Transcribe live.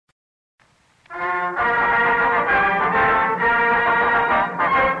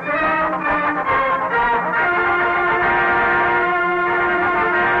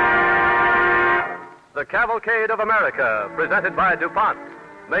Cavalcade of America, presented by DuPont,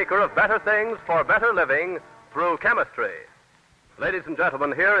 maker of better things for better living through chemistry. Ladies and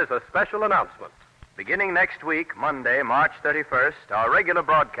gentlemen, here is a special announcement. Beginning next week, Monday, March 31st, our regular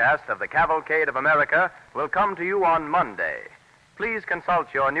broadcast of the Cavalcade of America will come to you on Monday. Please consult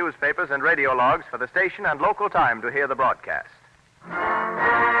your newspapers and radio logs for the station and local time to hear the broadcast.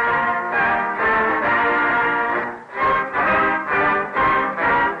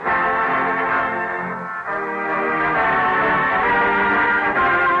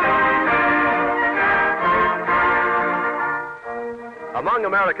 Among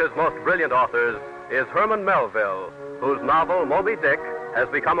America's most brilliant authors is Herman Melville, whose novel Moby Dick has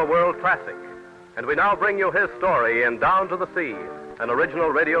become a world classic. And we now bring you his story in Down to the Sea, an original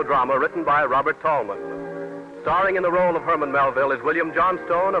radio drama written by Robert Tallman. Starring in the role of Herman Melville is William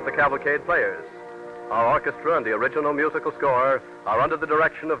Johnstone of the Cavalcade Players. Our orchestra and the original musical score are under the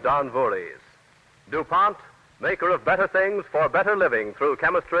direction of Don Voorhees. DuPont, maker of better things for better living through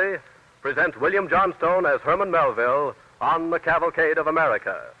chemistry, presents William Johnstone as Herman Melville on the Cavalcade of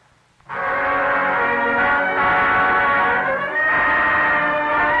America.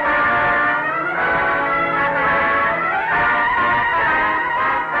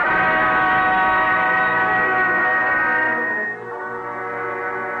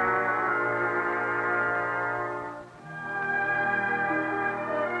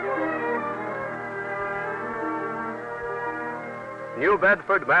 New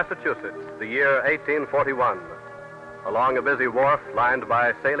Bedford, Massachusetts, the year 1841. Along a busy wharf lined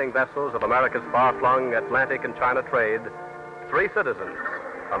by sailing vessels of America's far-flung Atlantic and China trade, three citizens,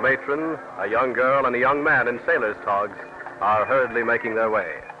 a matron, a young girl, and a young man in sailors' togs, are hurriedly making their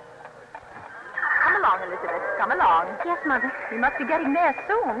way. Come along, Elizabeth. Come along. Yes, Mother. We must be getting there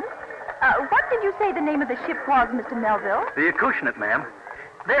soon. What did you say the name of the ship was, Mr. Melville? The Acushnet, ma'am.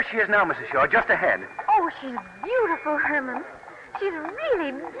 There she is now, Mrs. Shaw, just ahead. Oh, she's beautiful, Herman. She's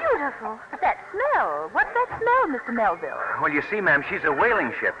really beautiful. But that smell. What's that smell, Mr. Melville? Well, you see, ma'am, she's a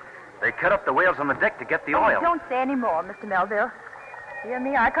whaling ship. They cut up the whales on the deck to get the oil. Don't say any more, Mr. Melville. Dear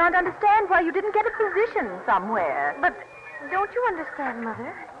me, I can't understand why you didn't get a position somewhere. But don't you understand,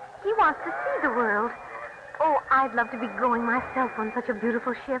 Mother? He wants to see the world. Oh, I'd love to be going myself on such a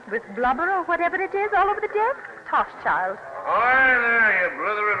beautiful ship. With blubber or whatever it is all over the deck? Tosh, child. Hi there, you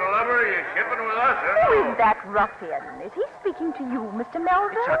blithering lubber. You shipping with us, huh? Who is that ruffian? Is he speaking to you, Mr.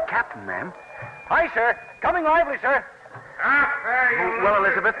 Melville? It's our captain, ma'am. Hi, sir. Coming lively, sir. There you Well,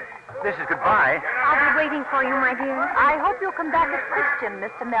 Elizabeth, this is goodbye. I'll be waiting for you, my dear. I hope you'll come back a Christian,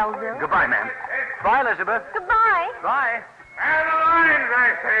 Mr. Melville. Goodbye, ma'am. Bye, Elizabeth. Goodbye. Bye. And the lines, I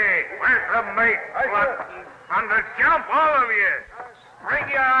say. Where's the mate? On the jump, all of you. Bring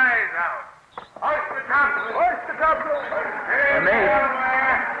your eyes out. Hoist the topsail. Hoist the topsail. Mate.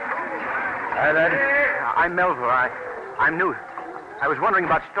 Hi, lad. I'm Melville. I'm new. I was wondering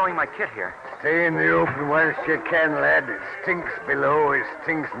about stowing my kit here. Stay in the open whilst you can, lad. It stinks below. It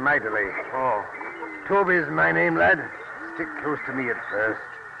stinks mightily. Oh. Toby's my name, lad. Stick close to me at first.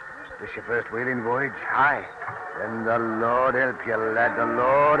 This your first whaling voyage? Aye. Then the Lord help you, lad. The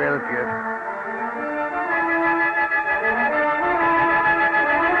Lord help you.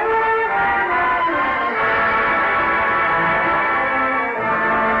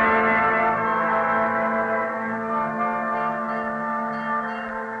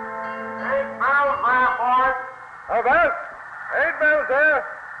 Eight bells there.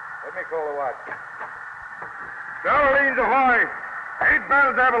 Let me call the watch. Darlene's ahoy. 8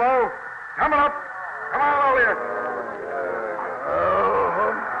 bells there below. Coming up. Come on, all of you.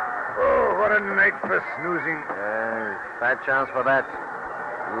 Oh, what a night for snoozing. Fat chance for that.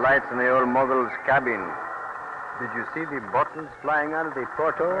 Lights in the old Moguls' cabin. Did you see the bottles flying out of the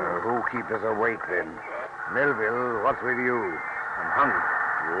porthole? Who keeps us awake, then? Melville, what's with you? I'm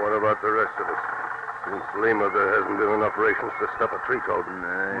hungry. What about the rest of us? Since Lima, there hasn't been enough rations to stuff a tree coat.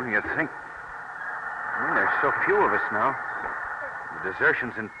 What do you think? There's so few of us now. The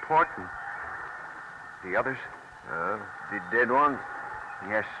desertions in port and the others. The dead ones?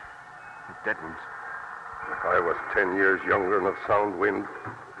 Yes, the dead ones. If I was 10 years younger and of sound wind,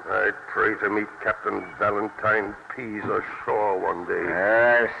 I'd pray to meet Captain Valentine Pease ashore one day.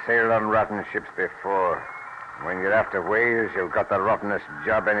 I've sailed on rotten ships before. When you're after whales, you've got the rottenest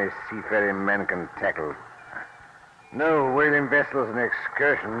job any seafaring man can tackle. No whaling vessel's an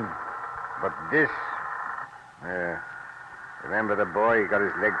excursion, but this... remember the boy? He got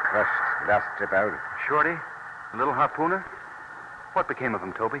his leg crushed last trip out. Shorty? The little harpooner? What became of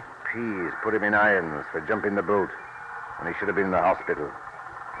him, Toby? Pease put him in irons for jumping the boat when he should have been in the hospital.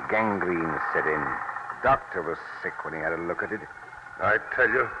 Gangrene set in. Doctor was sick when he had a look at it. I tell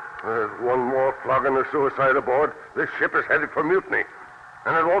you, There's one more flogging or suicide aboard. This ship is headed for mutiny.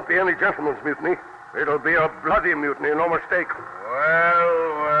 And it won't be any gentleman's mutiny. It'll be a bloody mutiny, no mistake.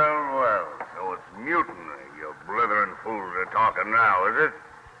 Well. So it's mutiny. You blithering fools are talking now, is it?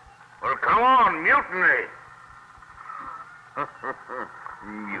 Well, come on, mutiny.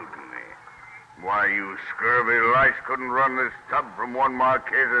 Mutiny. Why, you scurvy lice couldn't run this tub from one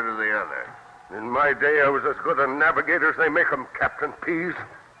Marquesa to the other. In my day, I was as good a navigator as they make 'em, Captain Pease.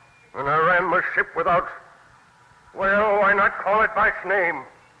 And I ran my ship without... Well, why not call it by its name?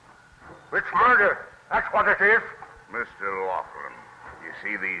 It's murder. That's what it is. Mr. Laughlin, you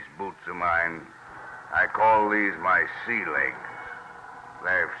see these boots of mine? I call these my sea legs.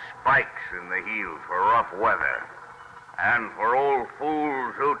 They've spikes in the heels for rough weather. And for old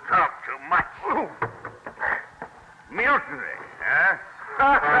fools who talk too much. Mutiny, huh?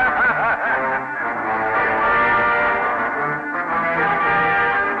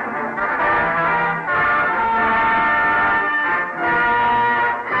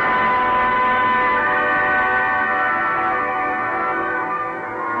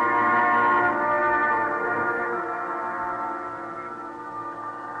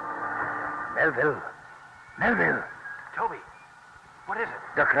 Melville. Toby, what is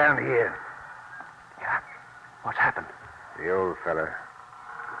it? Duck round here. Yeah? What's happened? The old fella.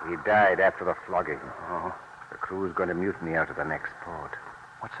 He died after the flogging. Oh. The crew's going to mutiny out of the next port.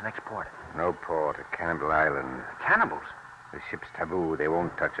 What's the next port? No port, a cannibal island. Cannibals? The ship's taboo. They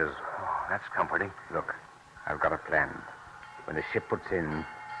won't touch us. Oh, that's comforting. Look, I've got a plan. When the ship puts in,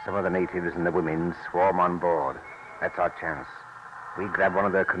 some of the natives and the women swarm on board. That's our chance. We grab one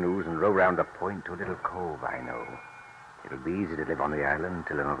of their canoes and row round the point to a little cove I know. It'll be easy to live on the island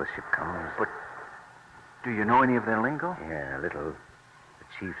till another ship comes. But do you know any of their lingo? Yeah, a little. The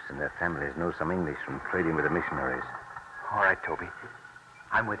chiefs and their families know some English from trading with the missionaries. All right, Toby.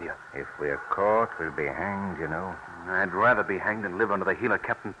 I'm with you. If we're caught, we'll be hanged, you know. I'd rather be hanged than live under the heel of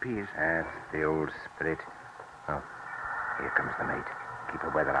Captain Pease. That's the old spirit. Oh, here comes the mate. Keep a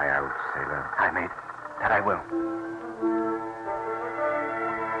weather eye out, sailor. Aye, mate. That I will.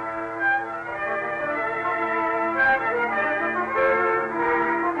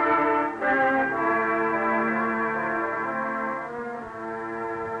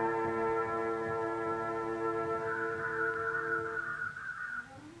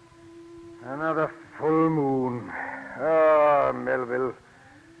 Another full moon. Oh, Melville.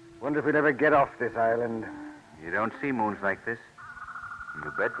 Wonder if we'd ever get off this island. You don't see moons like this in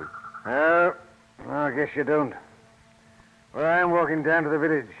New Bedford. Oh, I guess you don't. Well, I'm walking down to the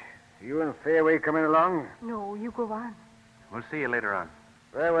village. You and Fairway coming along? No, you go on. We'll see you later on.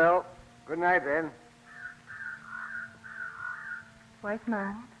 Very well. Good night, then. White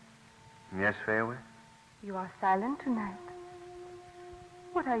man, Yes, Fairway? you are silent tonight.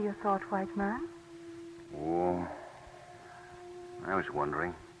 What are your thoughts, white man? Oh, I was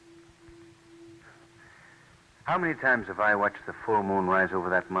wondering. How many times have I watched the full moon rise over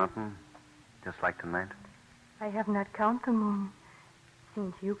that mountain, just like tonight? I have not counted the moon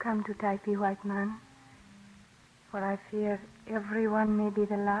since you come to Taipei, white man. For I fear everyone may be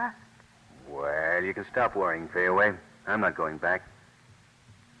the last. Well, you can stop worrying, Fairway. I'm not going back.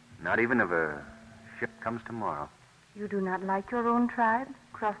 Not even if a ship comes tomorrow. You do not like your own tribe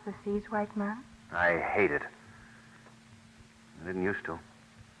across the seas, white man? I hate it. I didn't used to.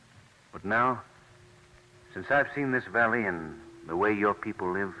 But now, since I've seen this valley and the way your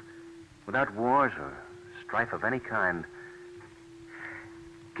people live, without wars or strife of any kind,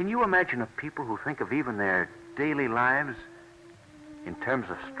 can you imagine a people who think of even their daily lives in terms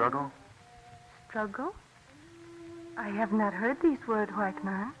of struggle? Struggle? I have not heard these words, white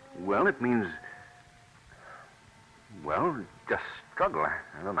man. Well, it means... well, just struggle.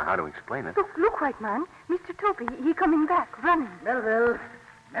 I don't know how to explain it. Look, white man. Mr. Toby, he coming back, running.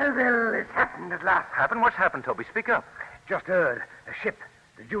 Melville, it's happened at last. Happened? What's happened, Toby? Speak up. Just heard. A ship,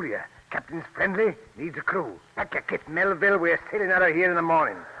 the Julia. Captain's friendly, needs a crew. Pack your kit, Melville. We're sailing out of here in the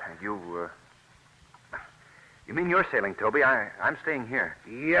morning. You mean you're sailing, Toby? I'm staying here.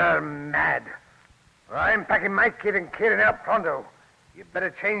 You're mad. Well, I'm packing my kit and clearing out pronto. You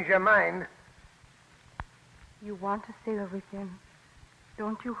better change your mind. You want to sail with him,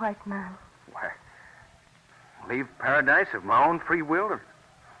 don't you, white man? Why, leave paradise of my own free will?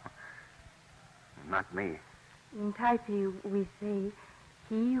 Not me. In Taipei, we say,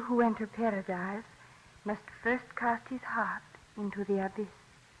 he who enter paradise must first cast his heart into the abyss.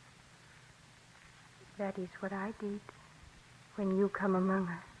 That is what I did when you come among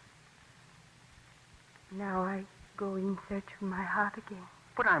us. Now I go in search of my heart again.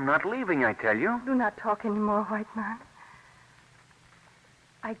 But I'm not leaving, I tell you. Do not talk anymore, white man.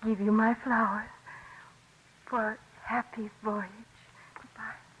 I give you my flowers for a happy voyage.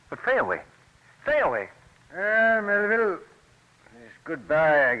 Goodbye. But Fayaway. Fayaway. Melville, it's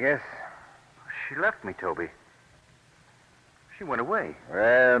goodbye, I guess. She left me, Toby. She went away.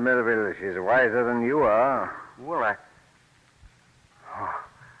 Well, Melville, she's wiser than you are. Well, Oh.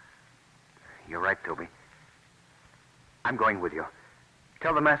 You're right, Toby. I'm going with you.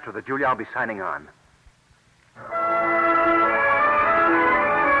 Tell the master that Julia, I'll be signing on.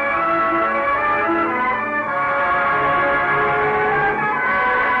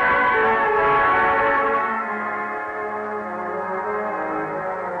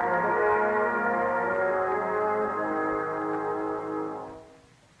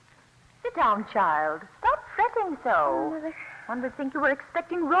 Sit down, child. Stop fretting so. Oh, Mother. One would think you were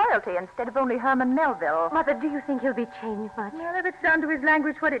expecting royalty instead of only Herman Melville. Mother, do you think he'll be changed much? Well, if it's done to his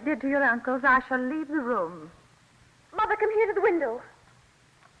language what it did to your uncles, I shall leave the room. Mother, come here to the window.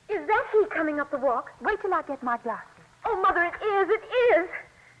 Is that he coming up the walk? Wait till I get my glasses. Oh, Mother, it is. It is.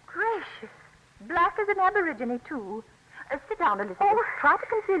 Gracious. Black as an aborigine, too. Sit down, Elizabeth. Oh. Try to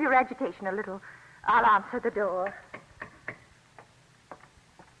conceal your agitation a little. I'll answer the door.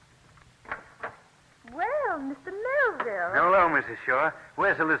 Well, Mr. Melville. Hello, Mrs. Shaw.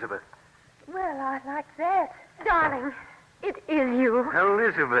 Where's Elizabeth? Well, I like that. Darling, it is you.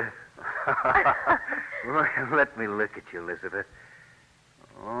 Elizabeth. Well, let me look at you, Elizabeth.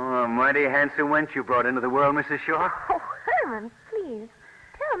 Oh, a mighty handsome wench you brought into the world, Mrs. Shaw. Oh, Herman, please.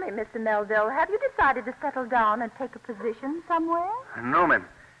 Tell me, Mr. Melville, have you decided to settle down and take a position somewhere? No, ma'am.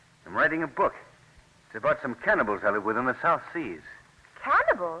 I'm writing a book. It's about some cannibals I live with in the South Seas.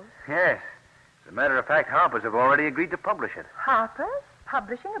 Cannibals? Yes. As a matter of fact, Harper's have already agreed to publish it. Harper's?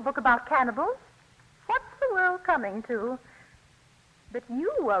 Publishing a book about cannibals? What's the world coming to? But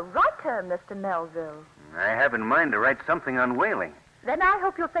you are right, Mr. Melville. I have in mind to write something on whaling. Then I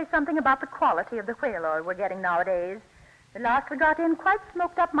hope you'll say something about the quality of the whale oil we're getting nowadays. The last we got in quite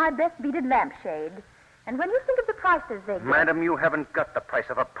smoked up my best beaded lampshade. And when you think of the prices they get... Madam, you haven't got the price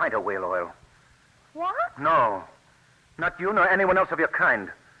of a pint of whale oil. What? No. Not you nor anyone else of your kind.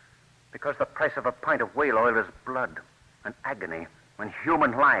 Because the price of a pint of whale oil is blood and agony and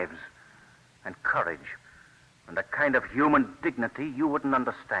human lives and courage and a kind of human dignity you wouldn't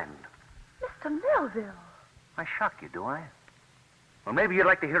understand. Mr. Melville. I shock you, do I? Well, maybe you'd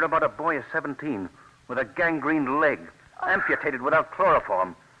like to hear about a boy of 17 with a gangrened leg, amputated without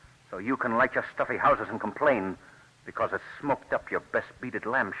chloroform, so you can light your stuffy houses and complain because it's smoked up your best beaded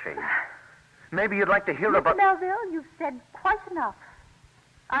lampshade. Maybe you'd like to hear about... Mr. Melville, you've said quite enough.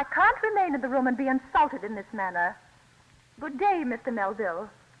 I can't remain in the room and be insulted in this manner. Good day, Mr. Melville.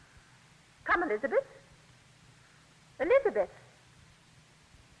 Come, Elizabeth. Elizabeth.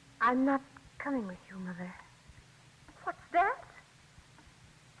 I'm not coming with you, Mother. What's that?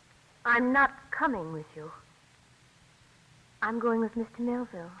 I'm not coming with you. I'm going with Mr.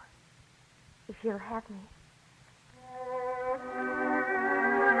 Melville. If you'll have me.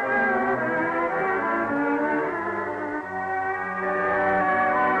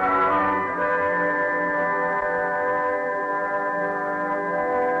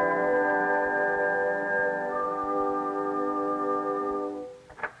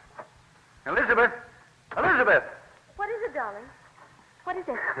 Elizabeth! Elizabeth! What is it, darling? What is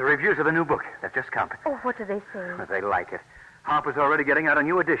it? The reviews of the new book. They've just come. Oh, what do they say? They like it. Harper's already getting out a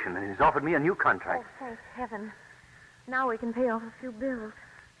new edition, and he's offered me a new contract. Oh, thank heaven. Now we can pay off a few bills.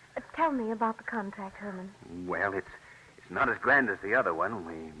 Tell me about the contract, Herman. Well, it's not as grand as the other one.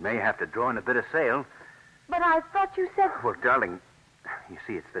 We may have to draw in a bit of sale. But I thought you said... Well, darling, you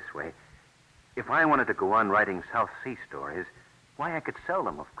see, it's this way. If I wanted to go on writing South Sea stories, why, I could sell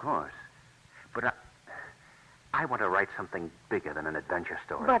them, of course. But I want to write something bigger than an adventure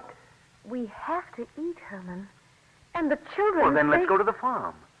story. But we have to eat, Herman. And the children... Well, then let's go to the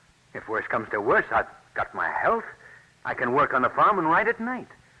farm. If worse comes to worse, I've got my health. I can work on the farm and write at night.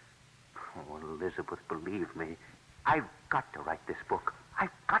 Oh, Elizabeth, believe me, I've got to write this book. I've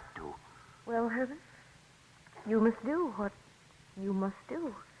got to. Well, Herman, you must do what you must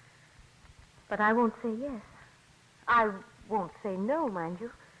do. But I won't say yes. I won't say no, mind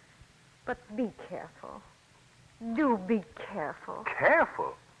you. But be careful. Do be careful.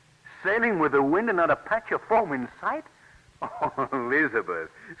 Careful? Sailing with the wind and not a patch of foam in sight? Oh, Elizabeth,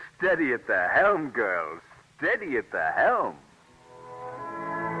 steady at the helm, girl. Steady at the helm.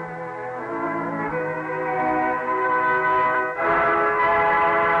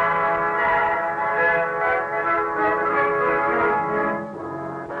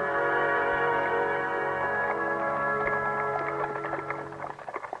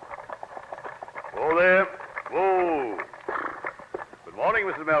 Whoa there. Whoa. Good morning,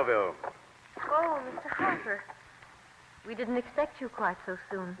 Mrs. Melville. Oh, Mr. Harper. We didn't expect you quite so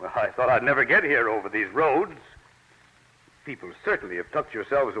soon. Well, I thought I'd never get here over these roads. People certainly have tucked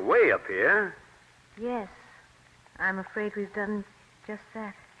yourselves away up here. Yes. I'm afraid we've done just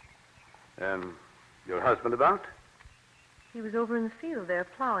that. Your husband about? He was over in the field there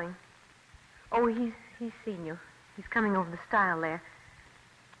plowing. Oh, he's seen you. He's coming over the stile there.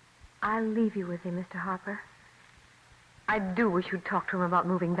 I'll leave you with him, Mr. Harper. I do wish you'd talk to him about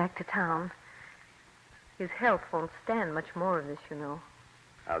moving back to town. His health won't stand much more of this, you know.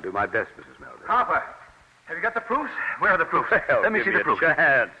 I'll do my best, Mrs. Melville. Harper, have you got the proofs? Where are the proofs? Well, Let me give see the proofs.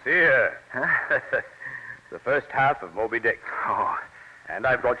 Chance. Here. Huh? The first half of Moby Dick. Oh. And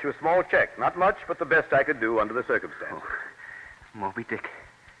I brought you a small check. Not much, but the best I could do under the circumstances. Oh. Moby Dick.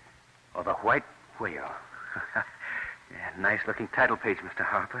 Or the White Whale. Yeah, nice-looking title page, Mr.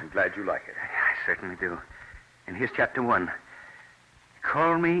 Harper. I'm glad you like it. I certainly do. And here's chapter 1.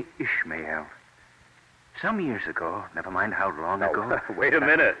 Call me Ishmael. Some years ago, never mind how long ago. Wait a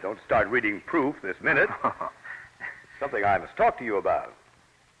minute. Don't start reading proof this minute. Something I must talk to you about.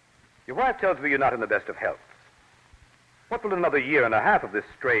 Your wife tells me you're not in the best of health. What will another year and a half of this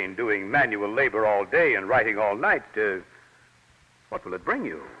strain, doing manual labor all day and writing all night, what will it bring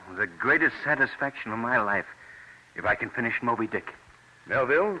you? The greatest satisfaction of my life, if I can finish Moby Dick.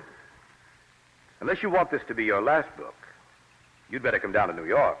 Melville, unless you want this to be your last book, you'd better come down to New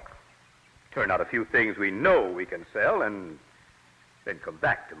York. Turn out a few things we know we can sell, and then come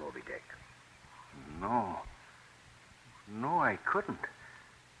back to Moby Dick. No, I couldn't.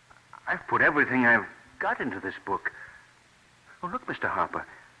 I've put everything I've got into this book. Oh, look, Mr. Harper.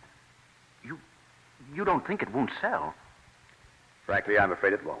 You don't think it won't sell? Frankly, I'm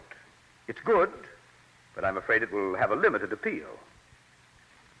afraid it won't. It's good, but I'm afraid it will have a limited appeal.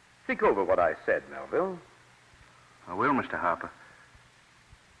 Think over what I said, Melville. I will, Mr. Harper.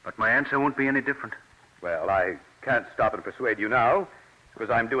 But my answer won't be any different. Well, I can't stop and persuade you now, because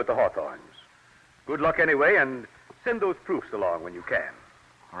I'm due at the Hawthorns. Good luck anyway, and send those proofs along when you can.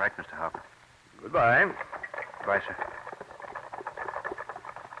 All right, Mr. Harper. Goodbye. Goodbye, sir.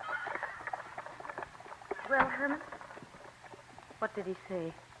 Well, Herman, what did he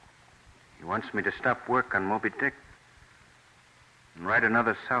say? He wants me to stop work on Moby Dick and write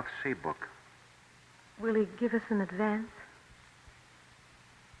another South Sea book. Will he give us an advance?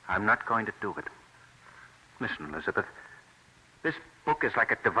 I'm not going to do it. Listen, Elizabeth. This book is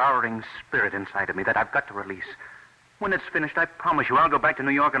like a devouring spirit inside of me that I've got to release. When it's finished, I promise you I'll go back to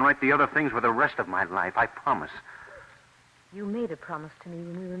New York and write the other things for the rest of my life. I promise. You made a promise to me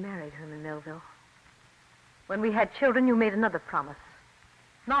when we were married, Herman Melville. When we had children, you made another promise.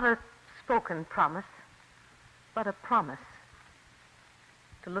 Not a spoken promise, but a promise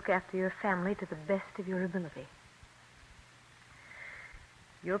to look after your family to the best of your ability.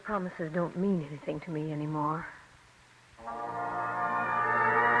 Your promises don't mean anything to me anymore.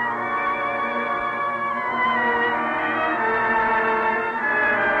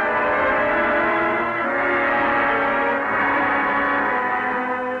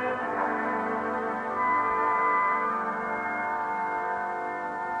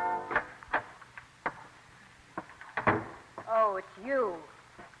 Oh, it's you.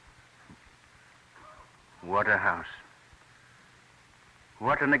 What a house.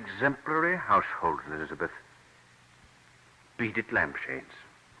 What an exemplary household, Elizabeth. Beaded lampshades.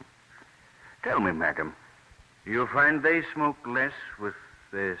 Tell me, madam, do you find they smoke less with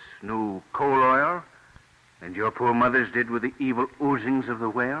this new coal oil than your poor mothers did with the evil oozings of the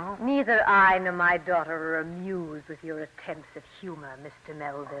whale? Neither I nor my daughter are amused with your attempts at humor, Mr.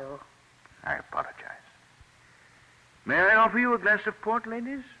 Melville. I apologize. May I offer you a glass of port,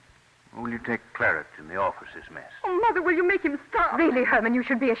 ladies? Or will you take claret in the officer's mess? Oh, Mother, will you make him stop? Really, Herman, you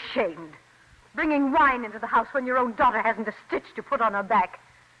should be ashamed. Bringing wine into the house when your own daughter hasn't a stitch to put on her back.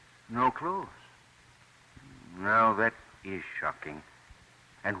 No clothes. Now, that is shocking.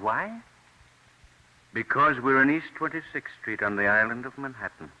 And why? Because we're in East 26th Street on the island of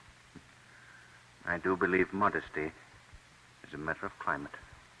Manhattan. I do believe modesty is a matter of climate.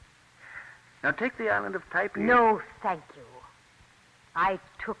 Now, take the island of Taipei. No, thank you. I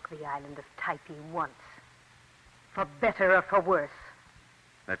took the island of Taipei once. For better or for worse.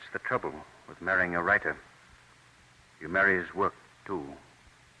 That's the trouble with marrying a writer. You marry his work, too.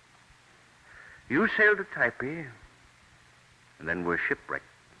 You sailed to Taipei, and then were shipwrecked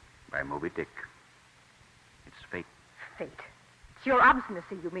by Moby Dick. It's fate. Fate. It's your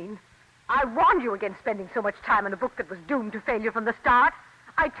obstinacy, you mean? I warned you against spending so much time on a book that was doomed to failure from the start.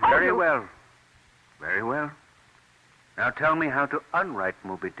 I told you... Very well. Very well. Now tell me how to unwrite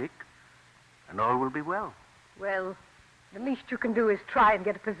Moby Dick, and all will be well. Well, The least you can do is try and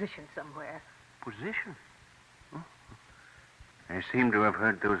get a position somewhere. Position? Oh. I seem to have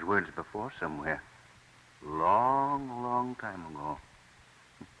heard those words before somewhere. Long, long time ago.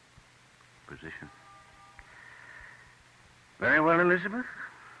 Position. Very well, Elizabeth.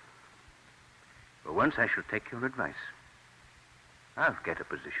 For once, I shall take your advice. I'll get a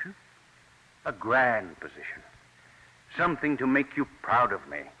position. A grand position. Something to make you proud of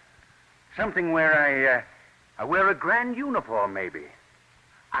me. Something where I wear a grand uniform, maybe.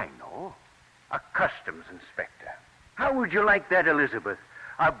 I know. A customs inspector. How would you like that, Elizabeth?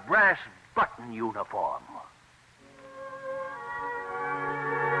 A brass button uniform.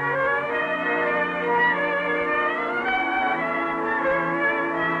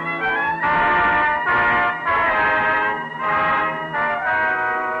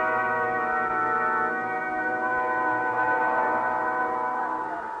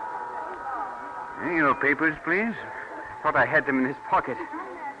 Your papers, please. I thought I had them in his pocket.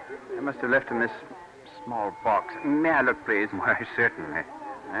 I must have left them in this small box. May I look, please? Why, certainly.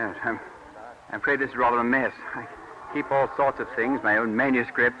 Yes, I'm afraid this is rather a mess. I keep all sorts of things, my own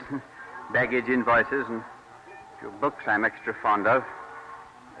manuscripts, baggage invoices, and a few books I'm extra fond of.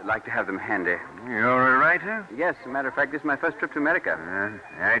 I'd like to have them handy. You're a writer? Yes, as a matter of fact, this is my first trip to America.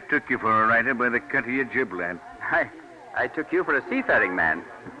 I took you for a writer by the cut of your jib, lad. I took you for a seafaring man.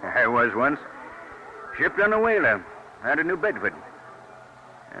 I was once. Shipped on a whaler out of New Bedford.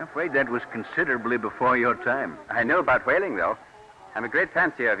 I'm afraid that was considerably before your time. I know about whaling, though. I'm a great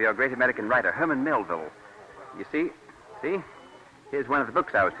fancier of your great American writer, Herman Melville. You see? Here's one of the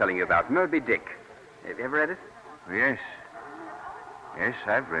books I was telling you about, Moby Dick. Have you ever read it? Yes. Yes,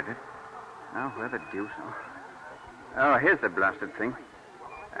 I've read it. Oh, where the deuce? Oh, here's the blasted thing.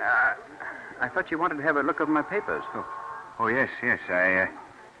 I thought you wanted to have a look over my papers. Oh, yes.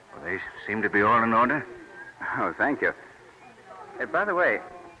 Well, they seem to be all in order. Oh, thank you. By the way,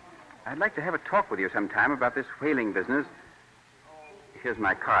 I'd like to have a talk with you sometime about this whaling business. Here's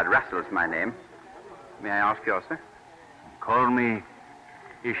my card. Russell's my name. May I ask yours, sir? Call me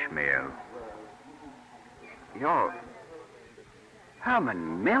Ishmael. You're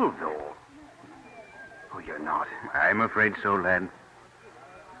Herman Melville. Oh, you're not. I'm afraid so, lad.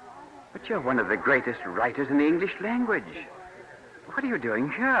 But you're one of the greatest writers in the English language. What are you doing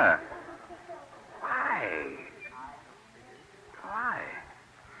here? Why?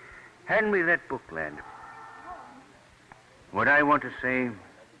 Hand me that book, lad. What I want to say,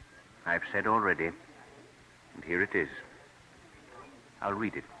 I've said already. And here it is. I'll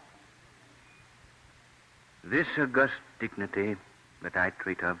read it. This august dignity that I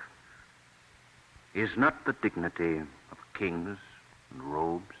treat of is not the dignity of kings and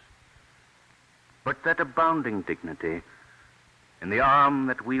robes, but that abounding dignity in the arm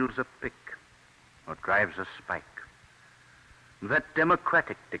that wields a pick or drives a spike, that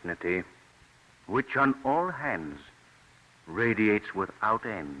democratic dignity which on all hands radiates without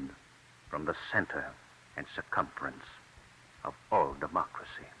end from the center and circumference of all democracy.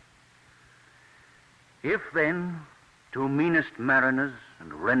 If then, to meanest mariners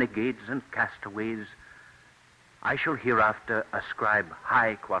and renegades and castaways, I shall hereafter ascribe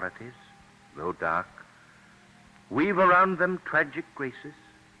high qualities, though dark, weave around them tragic graces,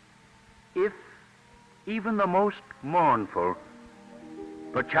 if even the most mournful,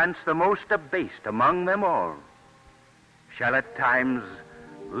 perchance the most abased among them all, shall at times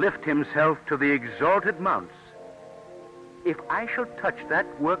lift himself to the exalted mounts, if I shall touch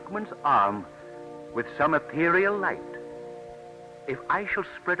that workman's arm with some ethereal light, if I shall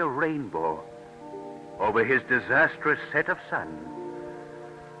spread a rainbow over his disastrous set of sun,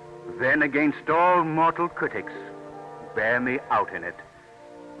 then against all mortal critics, bear me out in it,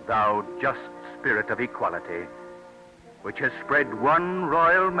 thou just spirit of equality, which has spread one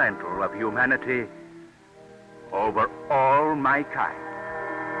royal mantle of humanity over all my kind.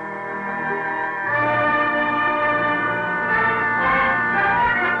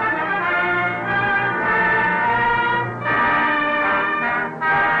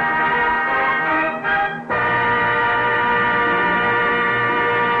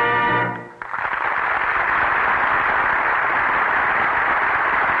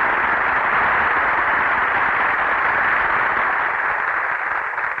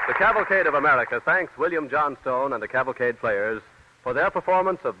 The Cavalcade of America thanks William Johnstone and the Cavalcade Players for their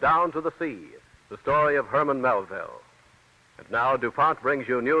performance of Down to the Sea, the story of Herman Melville. And now DuPont brings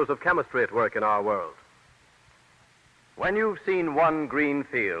you news of chemistry at work in our world. When you've seen one green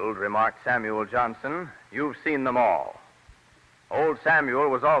field, remarked Samuel Johnson, you've seen them all. Old Samuel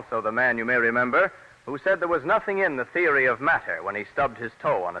was also the man, you may remember, who said there was nothing in the theory of matter when he stubbed his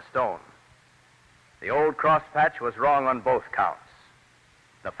toe on a stone. The old crosspatch was wrong on both counts.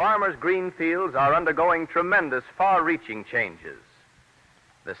 The farmers' green fields are undergoing tremendous, far-reaching changes.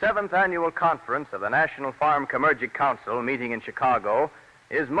 The 7th Annual Conference of the National Farm Commercial Council, meeting in Chicago,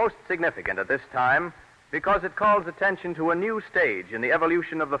 is most significant at this time because it calls attention to a new stage in the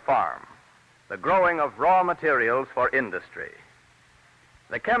evolution of the farm, the growing of raw materials for industry.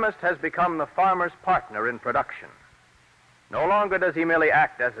 The chemist has become the farmer's partner in production. No longer does he merely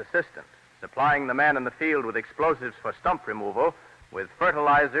act as assistant, supplying the man in the field with explosives for stump removal, with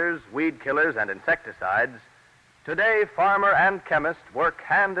fertilizers, weed killers, and insecticides. Today, farmer and chemist work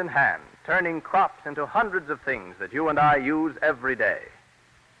hand in hand, turning crops into hundreds of things that you and I use every day.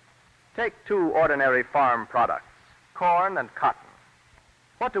 Take 2 ordinary farm products, corn and cotton.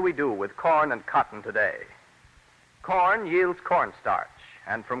 What do we do with corn and cotton today? Corn yields cornstarch,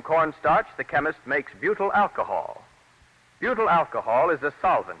 and from cornstarch the chemist makes butyl alcohol. Butyl alcohol is a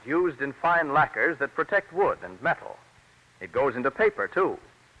solvent used in fine lacquers that protect wood and metal. It goes into paper, too,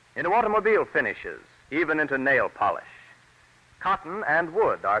 into automobile finishes, even into nail polish. Cotton and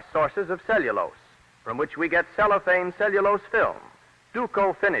wood are sources of cellulose, from which we get cellophane cellulose film,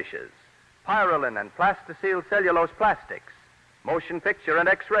 Duco finishes, pyrrolin and plasticine cellulose plastics, motion picture and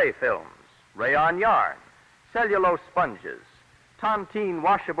X-ray films, rayon yarn, cellulose sponges, tontine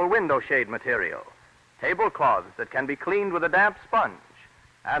washable window shade material, tablecloths that can be cleaned with a damp sponge,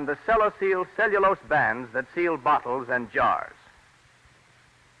 and the Celloseal cellulose bands that seal bottles and jars.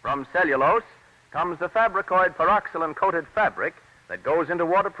 From cellulose comes the Fabricoid peroxylin-coated fabric that goes into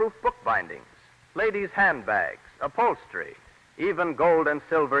waterproof bookbindings, ladies' handbags, upholstery, even gold and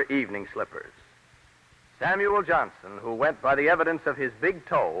silver evening slippers. Samuel Johnson, who went by the evidence of his big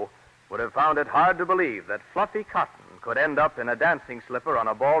toe, would have found it hard to believe that fluffy cotton could end up in a dancing slipper on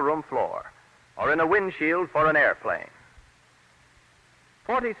a ballroom floor or in a windshield for an airplane.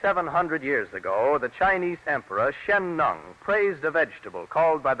 4,700 years ago, the Chinese emperor Shen Nung praised a vegetable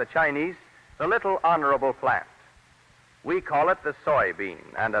called by the Chinese the little honorable plant. We call it the soybean,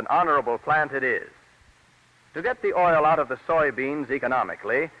 and an honorable plant it is. To get the oil out of the soybeans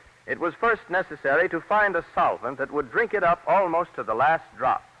economically, it was first necessary to find a solvent that would drink it up almost to the last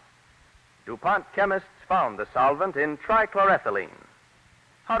drop. DuPont chemists found the solvent in trichloroethylene.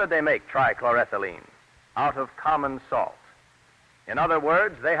 How did they make trichloroethylene? Out of common salt. In other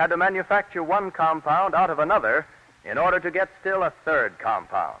words, they had to manufacture one compound out of another in order to get still a third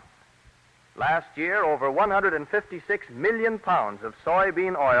compound. Last year, over 156 million pounds of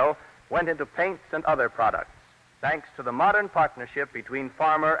soybean oil went into paints and other products, thanks to the modern partnership between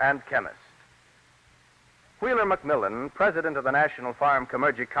farmer and chemist. Wheeler McMillan, president of the National Farm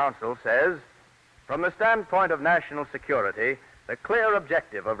Commercial Council, says, from the standpoint of national security, the clear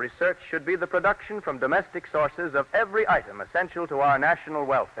objective of research should be the production from domestic sources of every item essential to our national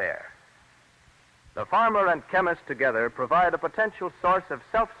welfare. The farmer and chemist together provide a potential source of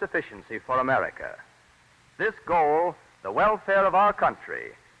self-sufficiency for America. This goal, the welfare of our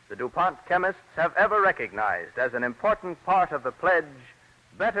country, the DuPont chemists have ever recognized as an important part of the pledge,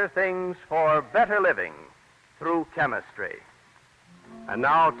 better things for better living through chemistry. And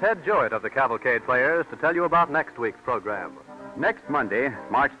now, Ted Jewett of the Cavalcade Players to tell you about next week's program. Next Monday,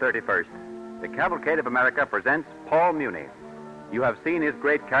 March 31st, the Cavalcade of America presents Paul Muni. You have seen his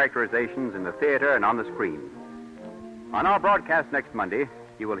great characterizations in the theater and on the screen. On our broadcast next Monday,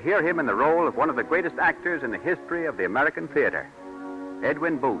 you will hear him in the role of one of the greatest actors in the history of the American theater,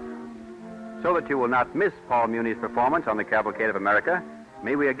 Edwin Booth. So that you will not miss Paul Muni's performance on the Cavalcade of America,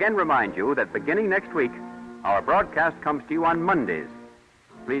 may we again remind you that beginning next week, our broadcast comes to you on Mondays.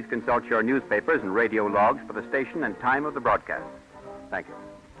 Please consult your newspapers and radio logs for the station and time of the broadcast. Thank you.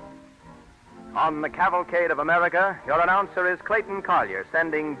 On the Cavalcade of America, your announcer is Clayton Collier,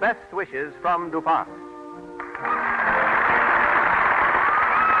 sending best wishes from DuPont.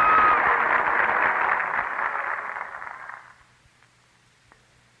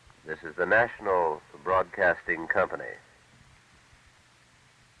 This is the National Broadcasting Company.